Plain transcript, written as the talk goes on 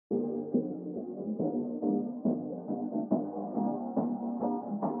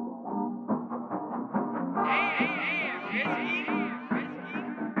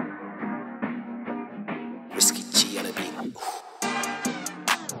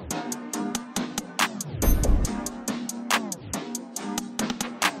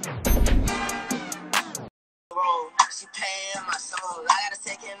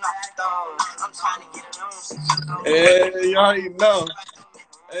Hey, you already know.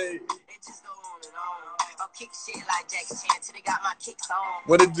 Hey,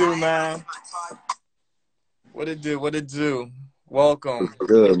 what it do, man? What it do? What it do? It's Welcome.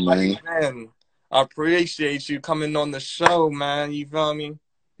 good, man. Man, I appreciate you coming on the show, man. You feel me?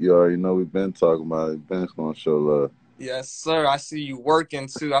 You already know we've been talking about it. Ben's gonna show love. Yes, sir. I see you working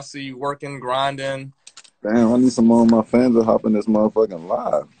too. I see you working, grinding. Damn, I need some more of my fans to hop in this motherfucking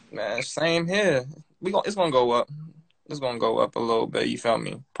live. Man, same here. It's gonna go up. It's gonna go up a little bit. You feel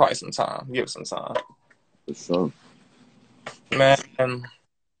me? Probably some time. Give it some time, For sure. man.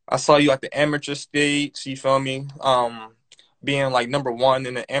 I saw you at the amateur stage. You feel me? Being like number one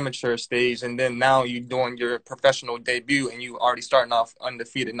in the amateur stage, and then now you doing your professional debut, and you already starting off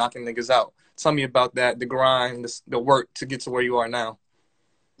undefeated, knocking niggas out. Tell me about that, the grind, the work to get to where you are now.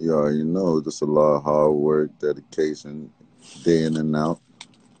 You already know just a lot of hard work, dedication, day in and out,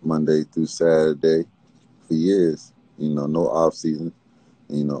 Monday through Saturday for years. No off season.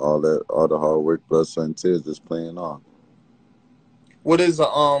 All the hard work, blood, sweat, and tears just playing on. What does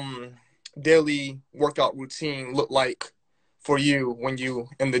a daily workout routine look like for you when you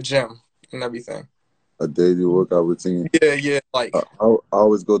in the gym and everything? A daily workout routine. Yeah, yeah, like I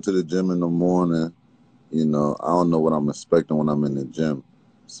always go to the gym in the morning. I don't know what I'm expecting when I'm in the gym.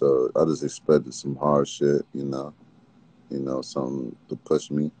 So I just expected some hard shit, something to push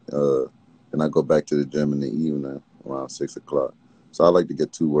me. And I go back to the gym in the evening around 6 o'clock. So I like to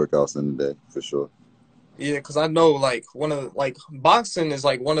get 2 workouts in the day for sure. yeah, because I know like one of the, like boxing is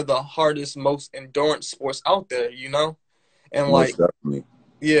like one of the hardest, most endurance sports out there, you know? And Most like definitely.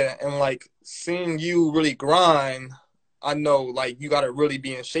 yeah, and like seeing you really grind, I know like you gotta really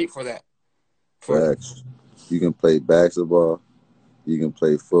be in shape for that. For Facts. You can play basketball, you can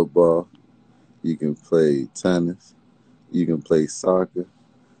play football, you can play tennis, you can play soccer,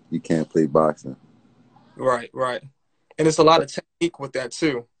 you can't play boxing. right, right. And it's a lot of technique with that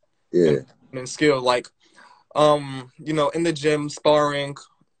too. And Yeah. and skill. Like in the gym sparring,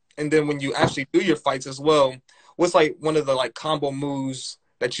 and then when you actually do your fights as well, what's like one of the like combo moves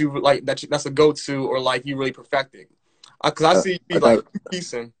that you like that's a go to or like you really perfected? Because I I, see you be I like got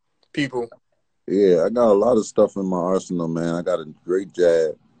piecing people. I got a lot of stuff in my arsenal, man. I got a great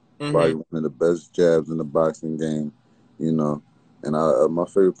jab. Hmm. Probably one of the best jabs in the boxing game, you know. And my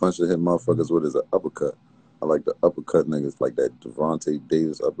favorite punch to hit motherfuckers with is an uppercut. I like the uppercut niggas, like that Gervonta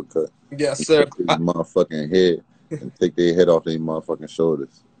Davis uppercut. Yes, And sir. take their motherfucking head and take their head off their motherfucking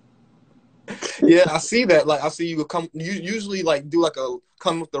shoulders. Yeah, I see that. Like I see you come. You usually like do like a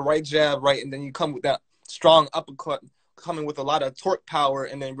come with the right jab, right, and then you come with that strong uppercut, coming with a lot of torque power,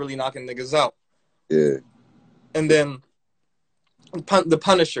 and then really knocking niggas out. Yeah. And then the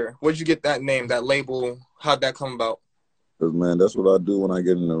Punisher. Where'd you get that name, that label? How'd that come about? Because, man, that's what I do when I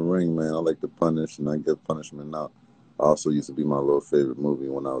get in the ring, man. I like to punish and I get punishment out. I also used to be my little favorite movie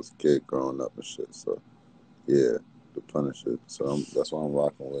when I was a kid growing up and shit. So, yeah, the Punisher. So that's what I'm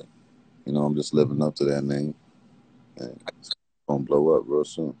rocking with. I'm just living up to that name. And it's going to blow up real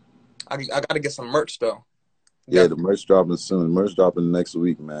soon. I gotta get some merch though. Yeah, Def- the merch dropping soon. Merch dropping next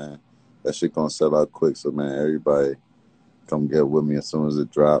week, man. That shit gonna sell out quick. So, man, everybody come get with me as soon as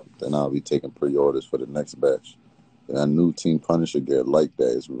it drop. Then I'll be taking pre-orders for the next batch. And that new Team Punisher gear like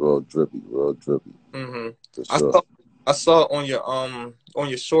that. It's real drippy, hmm for I sure. saw I saw on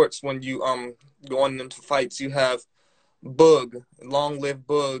your shorts when you going into fights you have Bug, long live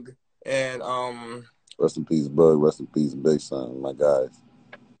Bug, and Rest in peace, Bug. Rest in peace, Big Son, my guys.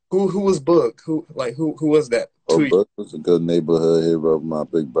 who was Bug? Who was that Oh, to you? Bug was a good neighborhood hero. My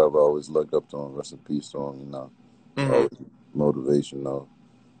big brother always looked up to him. Rest in peace to him. Hmm. Always motivational.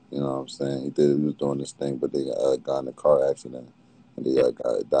 You know what I'm saying? He was doing this thing, but they got in a car accident and they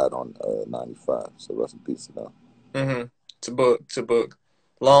died on 95. So rest in peace to them. Hmm. To Bug,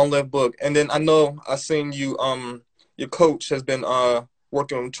 long live Bug. And then I know I seen you your coach has been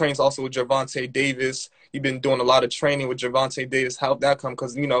working on trains also with Gervonta Davis. You've been doing a lot of training with Gervonta Davis. How'd that come?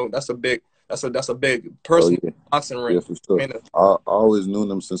 Because that's a big Oh person yeah, boxing ring. yeah for sure. I mean, I always knew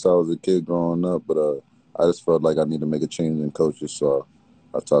them since I was a kid growing up, but I just felt like I need to make a change in coaches. So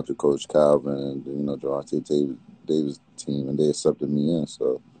I talked to Coach Calvin and Gervonta Davis team, and they accepted me in.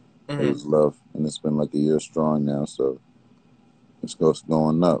 So it mhm. was love, and it's been like a year strong now. So it's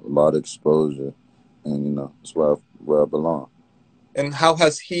going up, a lot of exposure, and it's where I belong. And how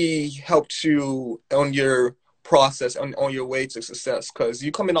has he helped you on your process on your way to success? Because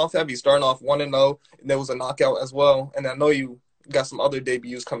you coming off heavy, starting off 1-0, and there was a knockout as well. And I know you got some other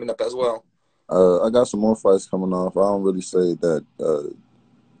debuts coming up as well. I got some more fights coming off. I don't really say that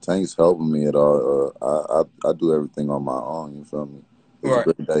Tank's helping me at all. I do everything on my own. You feel me? It's Right,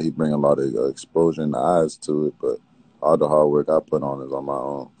 great that he bring a lot of exposure and eyes to it, but all the hard work I put on is on my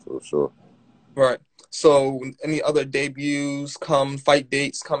own for sure. right. So, any other debuts, fight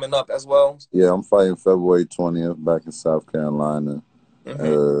dates coming up as well? Yeah, I'm fighting February 20th back in South Carolina. Hmm.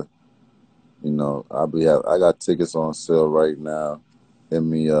 Uh, I got tickets on sale right now. Hit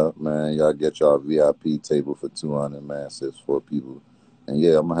me up, man. Y'all get y'all VIP table for 200, man. Sits 4 people, and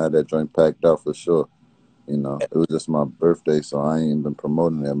yeah, I'm gonna have that joint packed out for sure. It was just my birthday, so I ain't been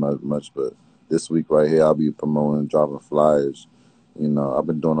promoting it much. But this week right here, I'll be promoting, dropping flyers. I've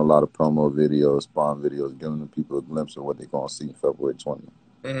been doing a lot of promo videos, spawn videos, giving the people a glimpse of what they're gonna see February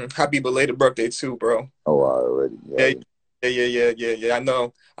 20th. Happy belated birthday too, bro. Oh, I already, Yeah, yeah, yeah. I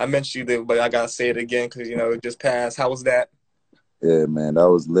know I mentioned you there, but I gotta say it again because it just passed. How was that? yeah, man. That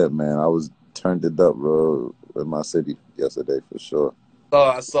was lit, man. I was turned it up, bro, in my city yesterday for sure.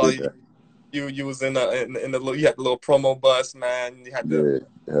 I saw Did you. that. You was in the you had the little promo bus, man. You had the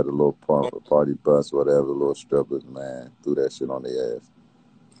Yeah, had a little party bus, whatever, little strippers, man. Threw that shit on their ass.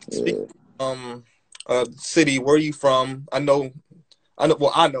 speak Yeah. city. Where are you from? I know.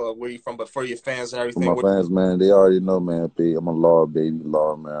 Well, I know where you from, but for your fans and For everything, my fans, man, they already know, man. P. I'm a Laura baby,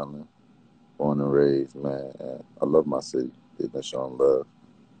 Laura, Maryland, born and raised, man. And I love my city. They've been showing love.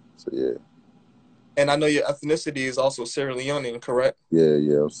 So yeah, and I know your ethnicity is also Sierra Leonean, correct?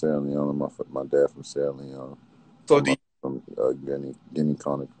 yeah. I'm Sierra Leone. My dad from Sierra Leone. My So do mom you, from Guinea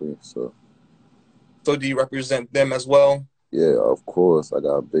Conakry. So so do you represent them as well? yeah, of course, I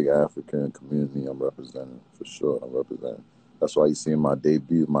got a big African community I'm representing for sure. I'm representing. That's why you see in my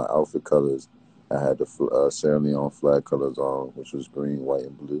debut, my outfit colors, I had the Sierra Leone flag colors on, which was green, white,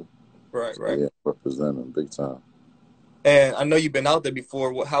 and blue. Right, So right. yeah, representing big time. And I know you've been out there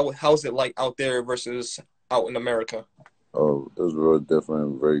before. How's it like out there versus out in America? Oh, it was real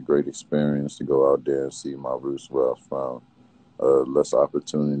different, very great experience to go out there and see my roots where I was from. Less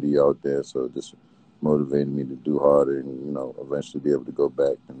opportunity out there, so it just motivated me to do harder and eventually be able to go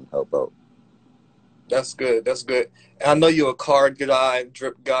back and help out. That's good. That's good. And I know you're a card guy,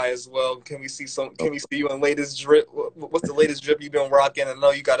 drip guy as well. Can we see some? Can we see you in latest drip? What's the latest drip you've been rocking? I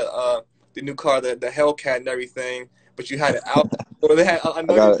know you got the new car, the Hellcat and everything, but you had it out. Or they had. I I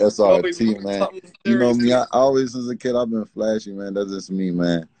know got an you always SRT, rocking man. something You know serious. me. I always, as a kid, I've been flashy, man. That's just me,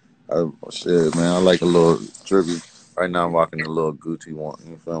 man. Shit, man. I like a little trippy. Right now, I'm rocking a little Gucci one.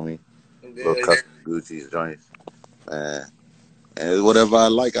 You feel me? Little Yeah, custom Gucci joints, man. And whatever I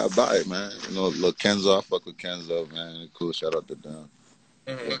like, I buy it, man. Little Kenzo, I fuck with Kenzo, man. Cool. Shout out to them.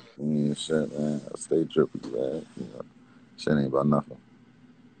 yeah. Shit, man. I stay trippy, man. Shit ain't about nothing.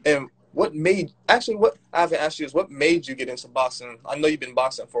 And what made actually what I haven't asked you is what made you get into boxing? I know you've been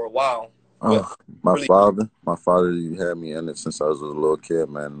boxing for a while. What Oh, really? my father he had me in it since I was a little kid,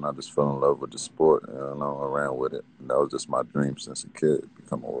 man, and I just fell in love with the sport, and I ran with it. And that was just my dream since a kid,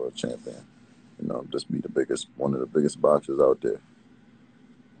 become a world champion. Just be one of the biggest boxers out there.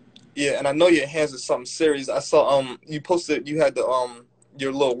 Yeah, and I know your hands are something serious. I saw you posted you had the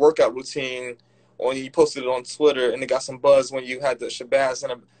your little workout routine when you posted it on Twitter, and it got some buzz when you had the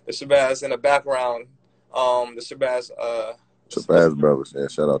Shabazz in the background. The Shabazz Shabazz brothers, yeah,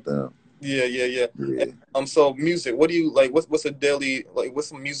 shout out to them. yeah. And, Yeah, so music. What do you like? What's a daily like? What's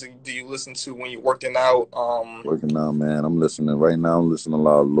some music do you listen to when you're working out? working out, man. I'm listening right now. I'm listening a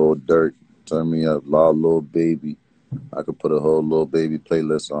lot of Lil Durk. Turn me up, a lot of Lil Baby. I could put a whole Lil Baby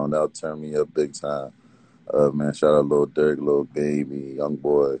playlist on. That'll turn me up big time. Man, shout out Lil Durk, Lil Baby, Young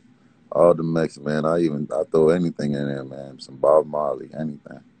Boy, all the mix, man. I throw anything in there, man. Some Bob Marley,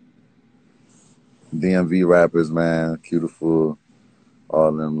 anything. DMV rappers, man. Beautiful,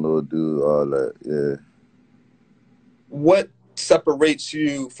 all them little dudes, all that. Yeah. What separates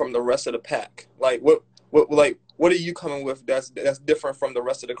you from the rest of the pack? Like what are you coming with that's different from the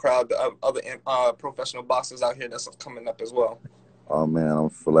rest of the crowd, the other professional boxers out here that's coming up as well? Oh man, I'm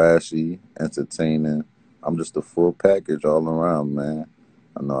flashy, entertaining. I'm just a full package all around, man.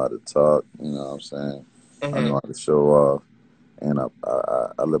 I know how to talk. You know what I'm saying? I Hmm. know how to show off, and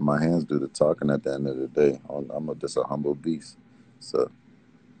I let my hands do the talking. At the end of the day, just a humble beast. So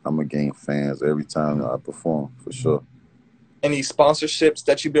I'm gonna gain fans every time I perform for sure. Any sponsorships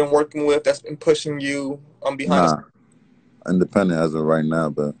that you've been working with that's been pushing you behind the Nah, independent as of right now,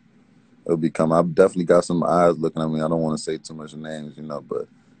 but it'll become. I've definitely got some eyes looking at me. I don't want to say too much names, but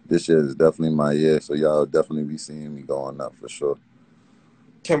this year is definitely my year. So y'all will definitely be seeing me going up for sure.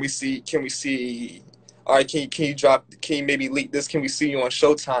 can we see all right, can you maybe leak this? Can we see you on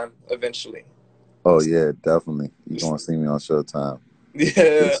Showtime eventually? Oh yeah, definitely. You're gonna see me on Showtime Yeah.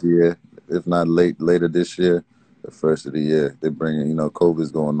 this year, if not later this year, the first of the year. They bringing,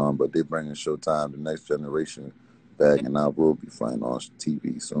 COVID's going on, but they bringing Showtime, the next generation, back, and I will be fighting on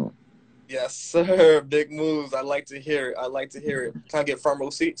TV soon. Yes, sir. Big moves. I like to hear it. I like to hear it. Can I get front row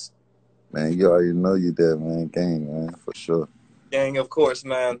seats? Man, you already know you there, man. Gang, man, for sure. Gang, of course,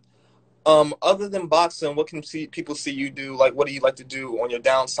 man. Other than boxing, what can people see you do? Like, what do you like to do on your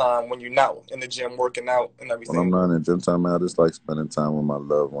downtime when you're not in the gym working out and When I'm everything? not in gym time, man, I just like spending time with my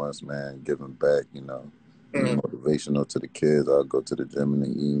loved ones, man, giving back, be Mm, motivational to the kids. I'll go to the gym in the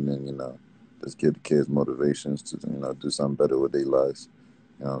evening, just give the kids motivations to, do something better with their lives.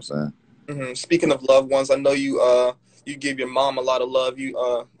 You know what I'm saying? Speaking of loved ones, I know you give your mom a lot of love.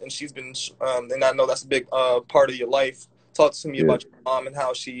 And she's been and I know that's a big part of your life. Talk to me Yeah. about your mom and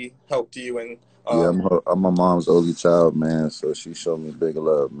how she helped you and Yeah, um I'm my mom's only child, man, so she showed me big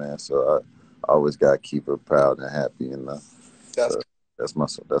love, man. So I always got to keep her proud and happy. that's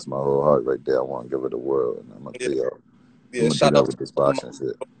So that's my whole heart right there. I want to give her the world, and I'm gonna yeah, do y'all. I'm yeah. gonna do Shout that out to with this all the moms boxing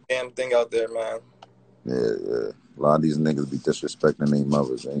shit. doing the damn thing out there, man. Yeah, yeah. A lot of these niggas be disrespecting their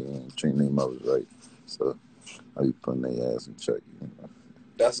mothers. They ain't treating their mothers right. So I be putting their ass in check.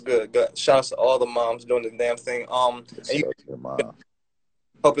 That's good. Good. Shout out to all the moms doing the damn thing. And Shout you out to their mom.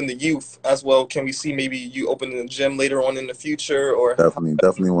 helping the youth as well. Can we see maybe you opening a gym later on in the future or?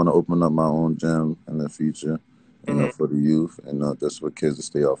 Definitely want to open up my own gym in the future. Mhm. For the youth, and just for kids to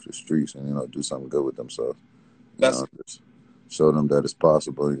stay off the streets and do something good with themselves. That's Just show them that it's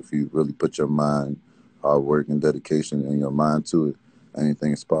possible if you really put your mind, hard work, and dedication, and your mind to it.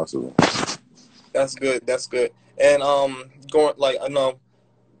 Anything is possible. that's good. That's good. And going like I know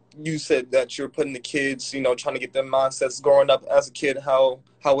you said that you're putting the kids, trying to get their mindsets. Growing up as a kid, how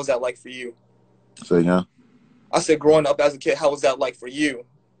was that like for you? So yeah, I said growing up as a kid, how was that like for you?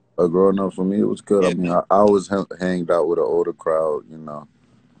 growing up for me, it was good. I Yeah, mean, I always hanged out with an older crowd.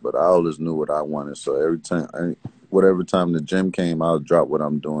 But I always knew what I wanted. So whatever time the gym came, I'll drop what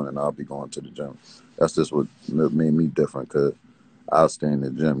I'm doing and I'll be going to the gym. That's just what made me different. Cause I'll stay in the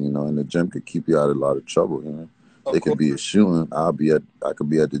gym, and the gym could keep you out of a lot of trouble. of It could course, be a shooting. I could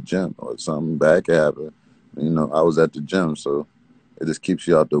be at the gym or something bad could happen. I was at the gym, so it just keeps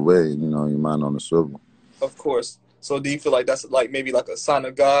you out the way. Your mind on the swivel. of course. So do you feel like that's like maybe like a sign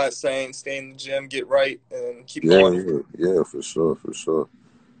of God saying stay in the gym, get right, and keep Yeah, going? yeah, yeah, for sure, for sure,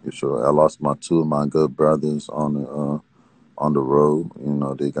 for sure. I lost my two of my good brothers on the road.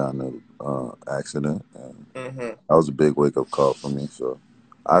 They got in a accident. And Mm-hmm. that was a big wake up call for me. So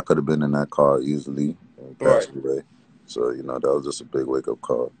I could have been in that car easily and Right. passed away. So that was just a big wake up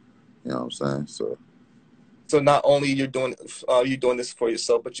call. You know what I'm saying? So So not only you doing this for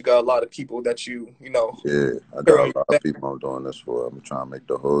yourself, but you got a lot of people that yeah, I here got on a your lot of back. people I'm doing this for. I'm trying to make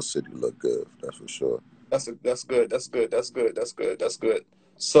the whole city look good. That's for sure. That's good. That's good. That's good. That's good. That's good.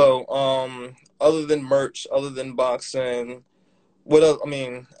 So, other than merch, other than boxing, what else? I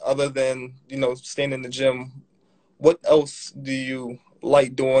mean, other than staying in the gym, what else do you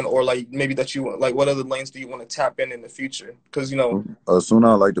like doing, or like maybe that you like? What other lanes do you want to tap in the future? Because Soon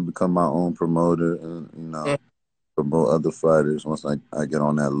I'd like to become my own promoter and mm, promote other fighters once I get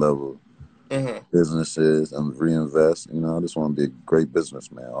on that level. mm-hmm, Businesses and reinvest. I just want to be a great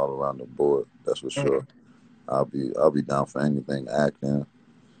businessman all around the board. That's for mm-hmm. sure. I'll be down for anything. Acting.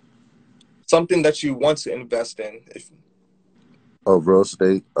 Something that you want to invest in. If Oh, real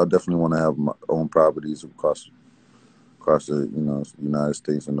estate. I definitely want to have my own properties across the United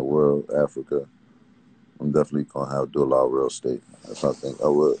States and the world, Africa. I'm definitely gonna do a lot of real estate. That's what I think I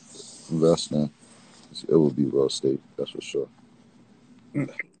would invest in. It would be real estate. That's for sure.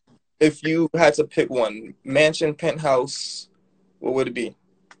 if you had to pick one, mansion, penthouse, what would it be?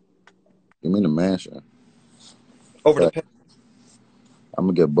 You mean a mansion? Over the Fact. pen. I'm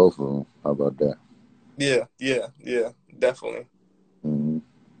gonna get both of them. How about that? Yeah, yeah, yeah, definitely. Mm-hmm.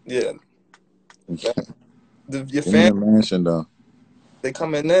 Yeah, man. Your Give me fans, a mansion though. they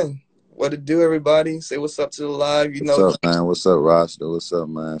coming in. What to do, everybody? Say what's up to the live. What's up, man? What's up, Rasta? What's up,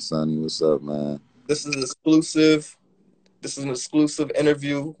 man? Sonny, what's up, man? This is exclusive. This is an exclusive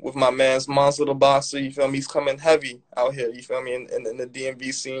interview with my man's Manzo the Boxer. You feel me? He's coming heavy out here. You feel me? In the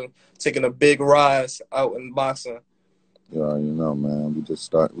DMV scene, taking a big rise out in boxing. Yeah, man. We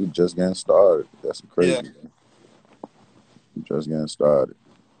just getting started. That's Yeah. crazy. Man. We just getting started.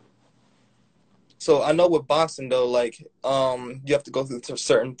 So I know with boxing though, like you have to go through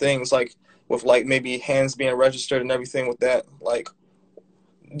certain things, like with like maybe hands being registered and everything with that. Like,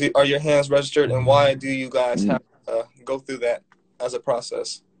 are your hands registered, and why do you guys Mm. have to go through that as a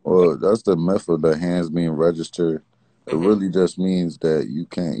process? Well, that's the myth of the hands being registered. It Mm-hmm. really just means that you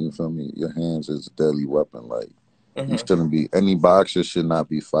can't. You feel me? Your hands is a deadly weapon. Like you Mm-hmm. shouldn't be. Any boxer should not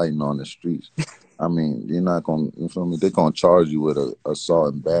be fighting on the streets. I mean, you're not gonna. You feel me? They're gonna charge you with a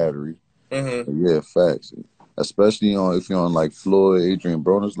assault and battery. Mm-hmm. But yeah, facts. especially on if you're on like Floyd, Adrian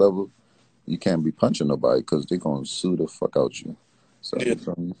Broner's level, you can't be punching nobody because they gonna sue the fuck out you. So Yeah. you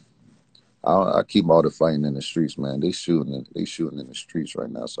feel me? I keep all the fighting in the streets, man. They shooting in the streets right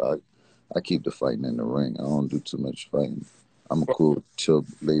now. So I keep the fighting in the ring. I don't do too much fighting. I'm a cool, chill,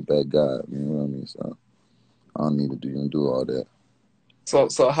 laid back guy. You know what I mean? So I don't need to do all that.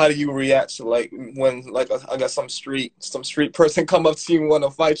 So how do you react to like when like I got some street person come up to you and want to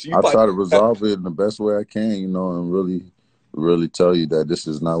fight you? You I probably try to resolve it in the best way I can, and really tell you that this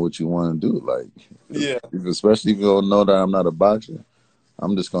is not what you want to do. Like, yeah, especially if you don't know that I'm not a boxer,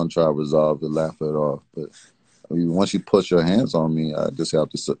 I'm just gonna try to resolve it, laugh it off. But I mean, once you put your hands on me, I just have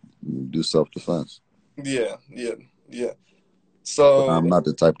to do self defense. yeah, yeah. But So I'm not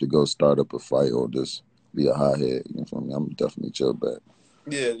the type to go start up a fight or just be a hothead. You know what I mean? I'm definitely chill back.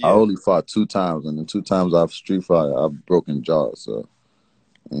 yeah, I yeah. only fought 2 times, and the 2 times I've street fight, I've broken jaws. So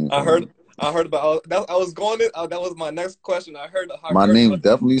you know I what I heard mean? I heard about that. I was going to that was my next question. I My heard name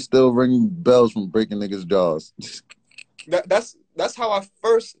definitely still ringing bells from breaking niggas' jaws. that's how I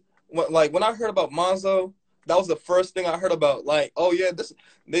first like when I heard about Manzo. That was the first thing I heard about. Like, oh yeah, this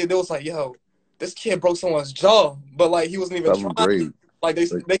they was like, yo, this kid broke someone's jaw, but like he wasn't even 7th trying. grade. Like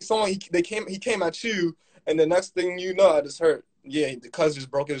Like, they someone they came he came at you, and the next thing you know, I just heard, yeah, the cuz just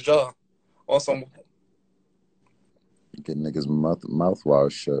broke his jaw on some get niggas' mouth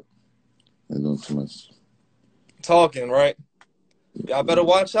wires shut. They doing too much. talking, right? Y'all better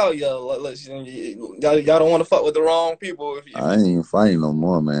watch out, yo. Y'all don't want to fuck with the wrong people if I ain't even fighting no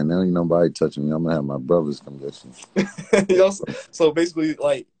more, man. There ain't nobody touching me. I'm gonna have my brothers come get you. you know, so basically,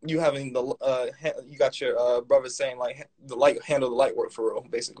 like you having the you got your brother saying like the light handle the light work for real,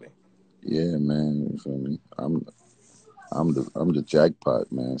 basically. Yeah, man. You feel me? I'm the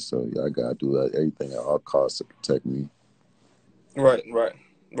jackpot, man. So yeah, I gotta do everything at all costs to protect me. Right, right,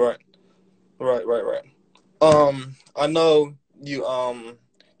 right, right. I know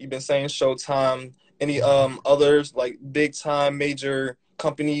you've been saying Showtime. Any others like big time major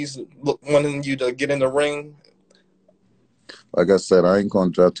companies wanting you to get in the ring? Like I said, I ain't gonna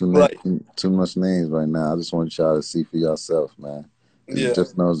drop Like too much names right now. I just want y'all to see for yourself, man. You yeah.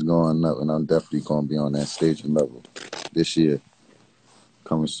 just know it's going up, and I'm definitely gonna be on that stage and level this year,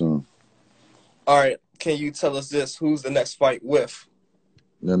 coming soon. All right. Can you tell us this? Who's the next fight with?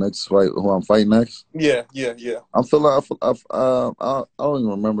 The next fight, who I'm fighting next? Yeah. I'm feeling. I don't even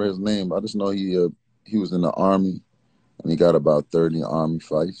remember his name. I just know he was in the army and he got about 30 army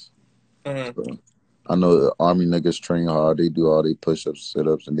fights. Hmm. So I know the army niggas train hard. They do all they push ups, sit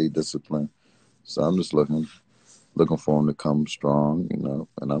ups, and they discipline. So I'm just looking for him to come strong,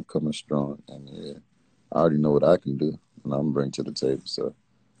 and I'm coming strong. And yeah, I already know what I can do and I'm bring to the table. So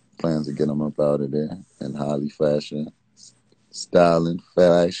plans to get him up out of there in highly fashion, styling,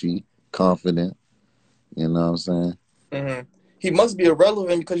 flashy, confident. You know what I'm saying? Hmm. He must be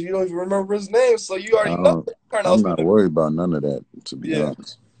irrelevant because you don't even remember his name, so you I already know don't, what kind I'm of not worried about none of that, to be yeah.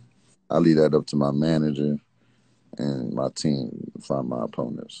 honest. I leave that up to my manager and my team to find my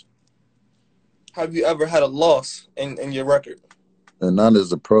opponents. Have you ever had a loss in your record? And not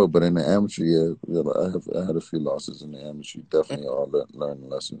as a pro, but in the amateur, yeah, I had a few losses in the amateur. Definitely all learning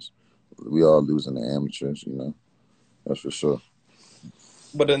lessons. We all lose in the amateurs, that's for sure.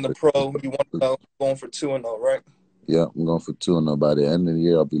 But in the pro, you want to know going for 2-0, right? Yeah, I'm going for 2-0. By the end of the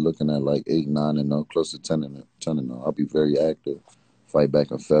year, I'll be looking at like 8, 9-0, close to 10-0. I'll be very active. Fight back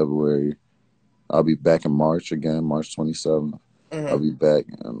in February. I'll be back in March again, March 27th. I'll Hmm. be back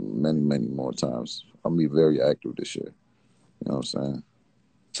many, many more times. I'll be very active this year. You know what I'm saying?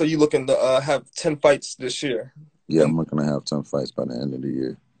 So you looking to have 10 fights this year, Yeah, and I'm looking to have 10 fights by the end of the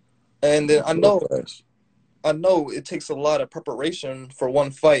year. then Real fast. I know it takes a lot of preparation for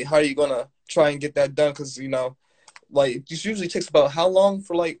one fight. How are you gonna try and get that done? Because like it usually takes about how long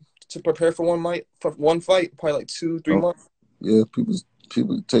for like to prepare for one fight? Probably like 2, 3 months. Yeah, people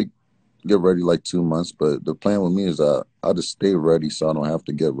get ready like 2 months, but the plan with me is I just stay ready so I don't have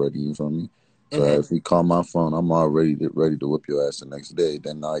to get ready. You feel me? So Hmm. if we call my phone, I'm already ready to whip your ass the next day.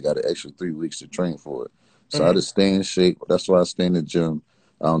 Then now I got an extra 3 weeks to train for it. So I Hmm. just stay in shape. That's why I stay in the gym.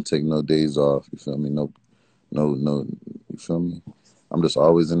 I don't take no days off. You feel me? No, no, no. You feel me? I'm just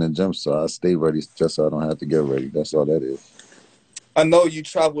always in the gym, so I stay ready just so I don't have to get ready. That's all that is. I know you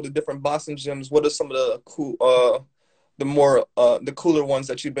travel to different boxing gyms. What are some of the the more the cooler ones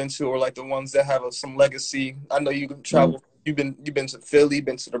that you've been to, or like the ones that have some legacy? I know you can Mm. travel. You've been to Philly,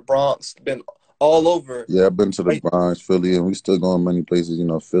 been to the Bronx, been all over. Yeah, I've been to the Right? Bronx, Philly, and we still going many places.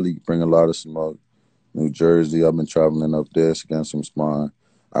 Philly bring a lot of smoke. New Jersey. I've been traveling up there, getting some sparring.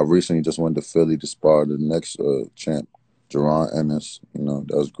 I recently just went to Philly to spar the next champ, Jerron Ennis.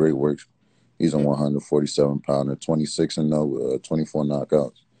 That was great work. He's a 147-pounder, 26-0, 24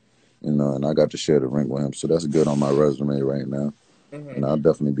 knockouts. And I got to share the ring with him, so that's good on my resume right now. Mm-hmm. And I'll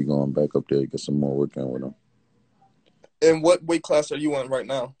definitely be going back up there to get some more work in with him. And what weight class are you in right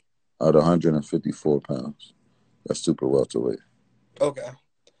now? At 154 pounds, that's super welterweight. Okay.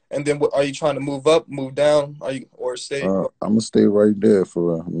 And then what are you trying to move up, move down? Are you or stay? I'm gonna stay right there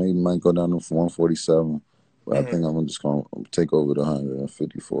for maybe might go down to 147, but I Mm-hmm. think I'm just gonna take over the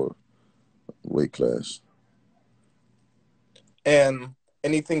 154 weight class. And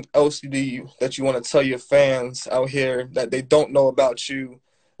anything else that you want to tell your fans out here that they don't know about you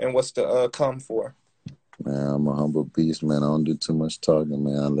and what's to come for? Man, I'm a humble beast, man. I don't do too much talking,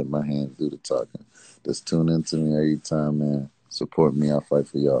 man. I let my hands do the talking. Just tune into me every time, man. Support me. I fight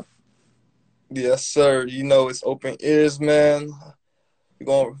for y'all. Yes, sir. You know it's open ears, man.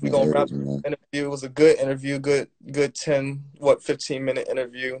 We're gonna It wrap is, man. the interview. It was a good interview, good 15-minute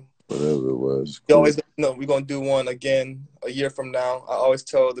interview. Whatever it was, You cool. always know we're gonna do one again a year from now. I always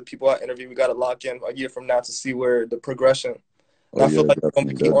tell the people I interview we gotta lock in a year from now to see where the progression. Oh And I feel yeah, like we're gonna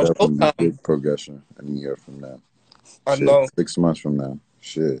definitely. be There'll on definitely be Showtime. big progression in a year from now. I Shit, know. 6 months from now.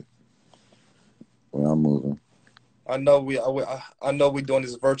 Shit, when I'm moving. I know we're doing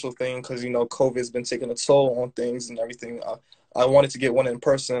this virtual thing because COVID's been taking a toll on things and everything. I wanted to get one in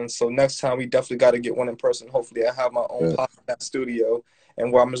person, so next time we definitely got to get one in person. Hopefully, I have my own Facts, podcast studio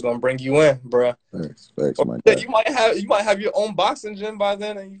and where I'm just gonna bring you in, bruh. facts, Or my shit, guy. you might have your own boxing gym by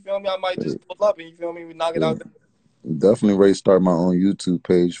then, and you feel me. I might just Facts. pull up and you feel me. We knock it Yeah. out there. Definitely ready to start my own YouTube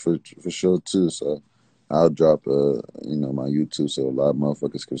page for sure too. So I'll drop my YouTube so a lot of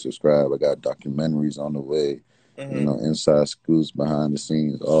motherfuckers can subscribe. I got documentaries on the way, Hmm. inside scoops, behind the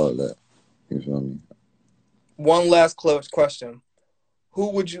scenes, all that. You feel me? One last close question: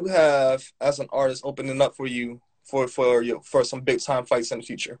 who would you have as an artist opening up for you for some big time fights in the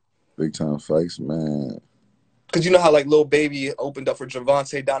future? Big time fights, man. Because you know how like Lil Baby opened up for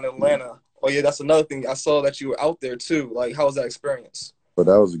Gervonta down in Atlanta. Oh yeah, that's another thing. I saw that you were out there too. Like, how was that experience? But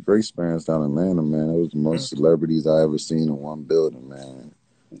that was a great experience down in Atlanta, man. It was the Mm. most celebrities I ever seen in one building, man.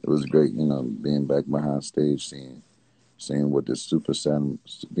 It was great, being back behind stage, seeing what this superstar,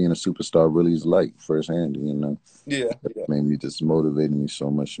 being a superstar really is like firsthand, Yeah, yeah, made me just motivated me so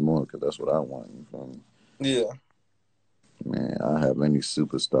much more because that's what I want. You feel me? yeah, Man, I have any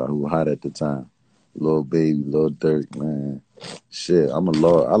superstar who hot at the time. Lil Baby, Lil Durk, man. Shit, I'm a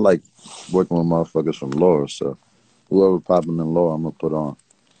Laura. I like working with motherfuckers from Laura, so whoever popping in Laura, I'm gonna put on.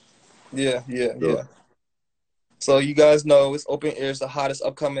 yeah, yeah, Sure. yeah. So you guys know it's Open Ears, the hottest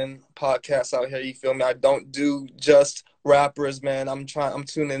upcoming podcast out here. You feel me? I don't do just rappers, man. I'm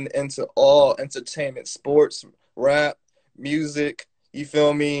tuning into all entertainment, sports, rap, music. You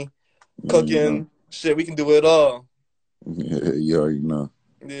feel me? You Cooking, shit. We can do it all. you already know.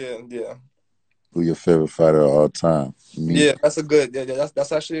 Yeah, yeah, Who your favorite fighter of all time? Me. yeah. That's a good. Yeah, yeah.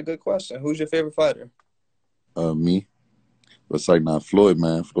 That's actually a good question. Who's your favorite fighter? Me. But it's like not Floyd,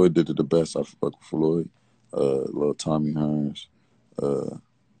 man. Floyd did it the best. I fuck with Floyd. Little Tommy Hearns. Uh,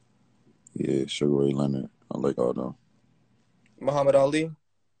 yeah, Sugar Ray Leonard. I like all them. Muhammad Ali.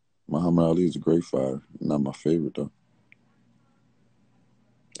 Muhammad Ali is a great fighter. Not my favorite though.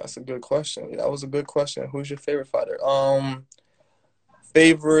 That's a good question. Yeah, that was a good question. Who's your favorite fighter?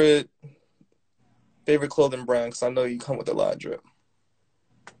 Favorite favorite clothing brand? Because I know you come with a lot of drip.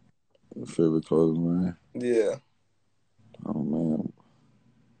 Favorite clothes, man. Yeah. Oh man,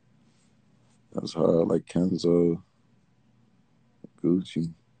 that's hard. Like Kenzo,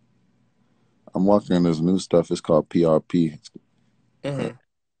 Gucci. I'm walking in this new stuff. It's called PRP. Uh, Hmm.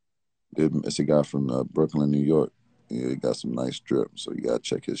 it's a guy from Brooklyn, New York. Yeah, he got some nice drip, so you gotta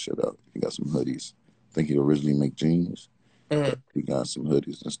check his shit out. He got some hoodies. I think he originally make jeans, but Hmm. he got some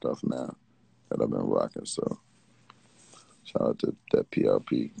hoodies and stuff now that I've been rocking. So shout out to that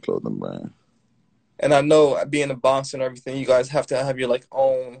PRP clothing brand. And I know being a boxer and everything, you guys have to have your like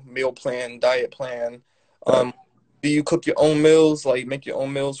own meal plan, diet plan. That Um, do you cook your own meals? Like make your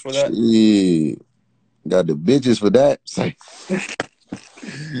own meals for that? shit. Got the bitches for that. Say,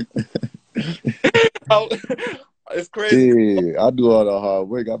 Oh, it's crazy. shit, I do all the hard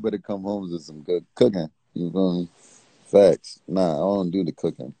work. I better come home to some good cooking. You feel me? Facts. Nah, I don't do the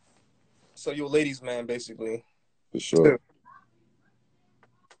cooking So you're a ladies' man, basically. for sure.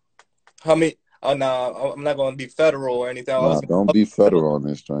 How many? Oh no, I'm not gonna be federal or anything. I Nah, was don't be federal on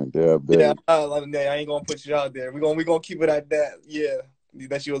this joint. There, I Yeah, beg. I ain't gonna put you out there. We gonna keep it at that. Yeah,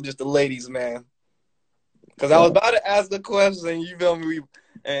 that you're just a ladies' man. Because I was Fact. about to ask the question. You feel me?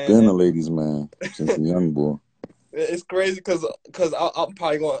 Been And a ladies' man since a young boy. it's crazy because I'm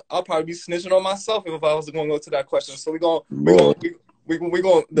probably be snitching on myself if I was going to go to that question. So we Lord, we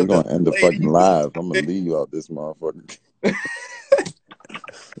going We're the gonna end the fucking ladies. live. I'm gonna leave you out this motherfucker.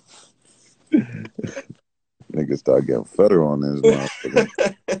 Niggas start getting federal on this motherfucker.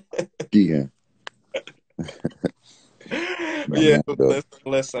 Geeking. My Yeah, man, though.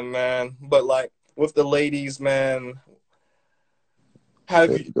 listen, man. But like with the ladies, man, There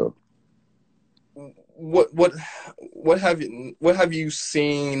have you you go. what what what have you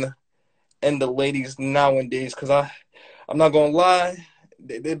seen in the ladies nowadays? Because I'm not gonna lie,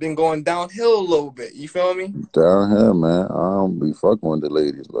 they've been going downhill a little bit. You feel me? Down here, man. I don't be fucking with the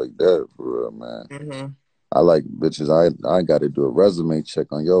ladies like that, for real, man. Mm-hmm. I like bitches. I got to do a resume check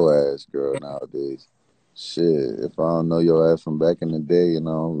on your ass, girl, nowadays. Shit, if I don't know your ass from back in the day and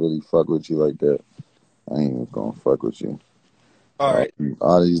I don't really fuck with you like that, I ain't even gonna fuck with you. All All, right.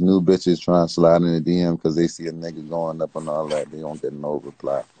 all these new bitches trying to slide in the DM because they see a nigga going up and all that. They don't get no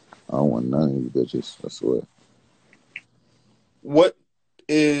reply. I don't want none of these bitches. I swear. What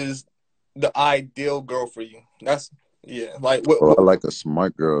is the ideal girl for you? That's yeah. Like Well, I like a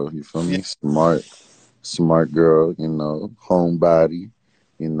smart girl. You feel yeah, me? Smart girl. You know, homebody.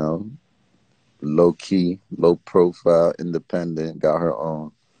 You know, low key, low profile, independent. Got her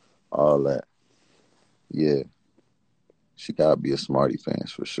own. All that. Yeah, she gotta be a smarty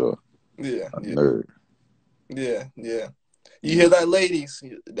pants for sure. yeah, A yeah, nerd. yeah. You Yeah. hear that, ladies?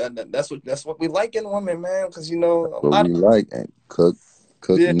 That's what we like in women, man. Because you know a What lot we of like and cook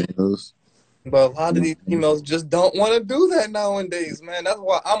yeah, meals. but a lot of these Mhm. females just don't want to do that nowadays, man. That's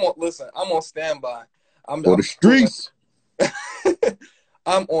why I'm on. Listen, I'm on standby. For the I'm cooling. streets.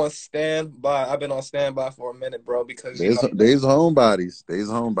 I'm on standby. I've been on standby for a minute, bro, because There's homebodies. There's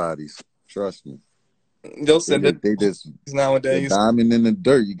homebodies. Trust me. Joe They said that just, they just the nowadays. diamond in the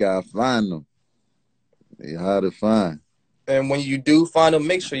dirt. You gotta find them. They hard to find. And when you do find them,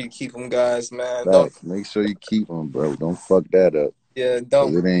 make sure you keep them, guys, man. Don't, Facts. Make sure you keep them, bro. Don't fuck that up. yeah,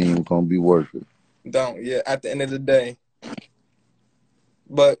 Cause it ain't even gonna be worth it. don't, yeah. At the end of the day,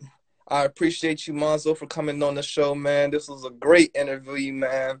 but I appreciate you, Manzo, for coming on the show, man. This was a great interview,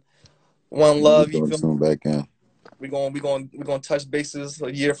 man. One We love, you gonna feel me? tune back in. We're gonna touch bases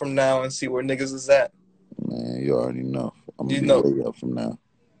a year from now and see where niggas is at. Man, you already know. I'm gonna You be know, way up from now.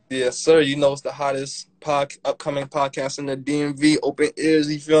 yes, sir. You know it's the hottest upcoming podcast in the DMV. Open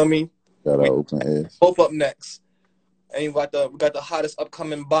ears, you feel me? Got our We open ears. both up next. And we got the hottest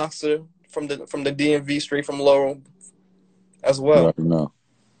upcoming boxer from the DMV, straight from Laurel as You well. already know.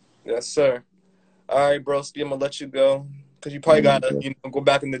 Yes, sir. All right, broski, I'm gonna let you go because you probably Yeah, gotta go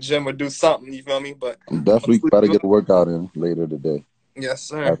back in the gym or do something. You feel me? But I'm I'm gonna definitely sleep about to good. get a workout in later today. Yes,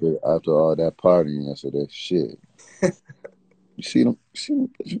 sir. After all that partying yesterday. Shit. You see them? Bitches?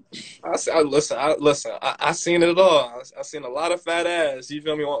 Listen. I seen it all. I seen a lot of fat ass. You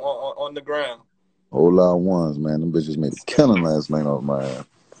feel me on the ground. Whole lot of ones, man. Them bitches made a killing last night off my ass.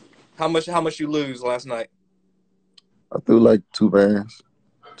 How much you lose last night? I threw like 2 bands.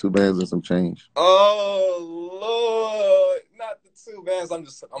 2 bands and some change. Oh Lord, not the two bands. I'm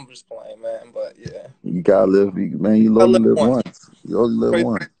just playing, man. But yeah, You gotta live, man. You I only live live once. once. You only live Crazy,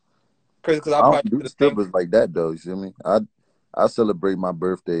 once. crazy because I I probably don't do do the same. strippers like that though. You see me? I celebrate my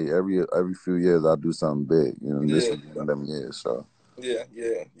birthday every few years. I do something big. You know, this Yeah, is one of them years, so it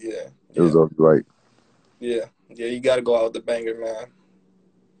yeah, was all right. yeah. You got to go out with the banger, man.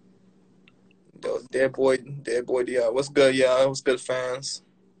 Yo, dead boy, yeah. What's good, yeah? What's good, fans?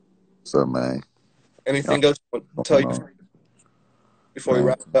 So man, y'all Anything else you want to tell going you on, before we man?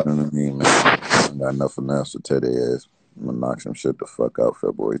 wrap up? You know what I mean, man? I ain't got nothing else to tell their ass. I'm gonna knock some shit the fuck out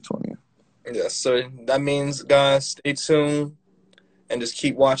February 20th. Yes, sir. That means, guys, stay tuned and just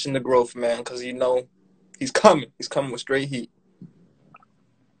keep watching the growth, man, because he's coming. He's coming with straight heat.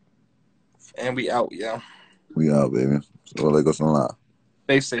 And we out, yeah. We out, baby. So let go some line.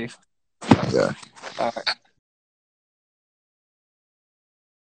 Stay safe. Yeah. All right.